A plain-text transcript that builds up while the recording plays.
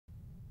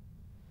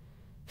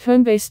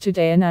Coinbase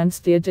today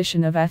announced the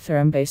addition of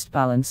Ethereum-based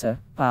balancer,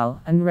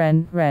 BAL, and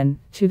REN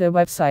to their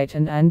website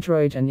and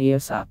Android and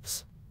iOS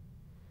apps.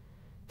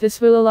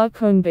 This will allow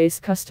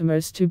Coinbase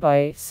customers to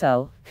buy,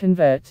 sell,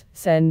 convert,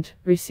 send,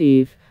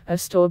 receive, or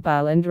store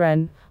BAL and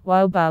REN.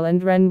 While BAL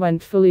and REN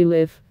went fully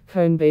live,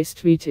 Coinbase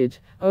tweeted,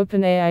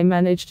 OpenAI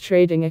managed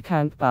trading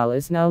account BAL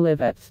is now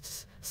live at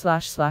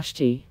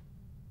 //t.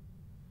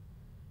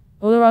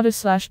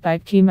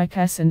 Olorado/bag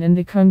Kimakesan in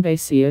the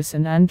Coinbase iOS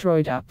and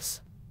Android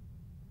apps.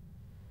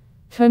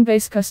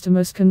 Coinbase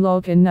customers can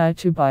log in now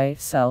to buy,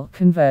 sell,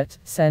 convert,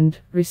 send,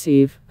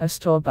 receive, or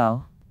store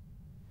BAL.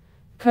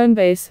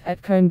 Coinbase,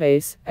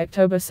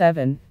 October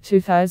 7,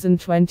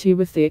 2020.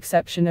 With the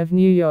exception of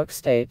New York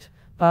State,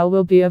 BAL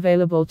will be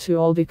available to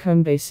all the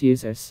Coinbase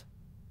users.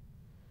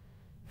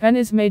 REN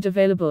is made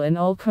available in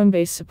all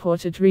Coinbase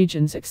supported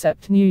regions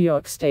except New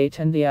York State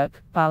and the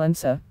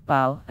Balancer,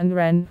 BAL, and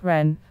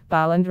REN.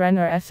 BAL and REN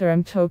are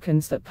Ethereum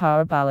tokens that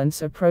power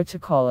Balancer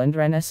protocol and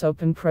REN's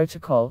open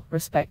protocol,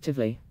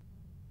 respectively.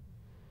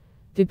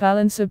 The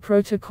Balancer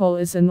protocol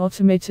is an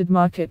automated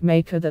market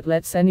maker that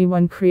lets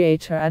anyone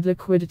create or add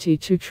liquidity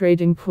to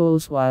trading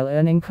pools while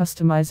earning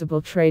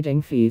customizable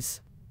trading fees.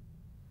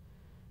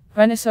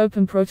 REN's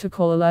open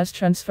protocol allows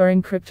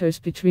transferring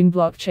cryptos between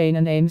blockchain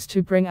and aims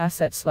to bring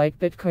assets like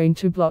Bitcoin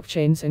to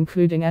blockchains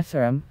including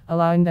Ethereum,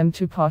 allowing them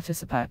to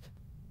participate.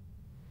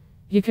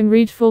 You can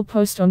read full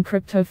post on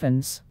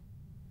CryptoFans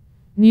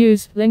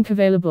News, link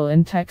available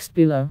in text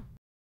below.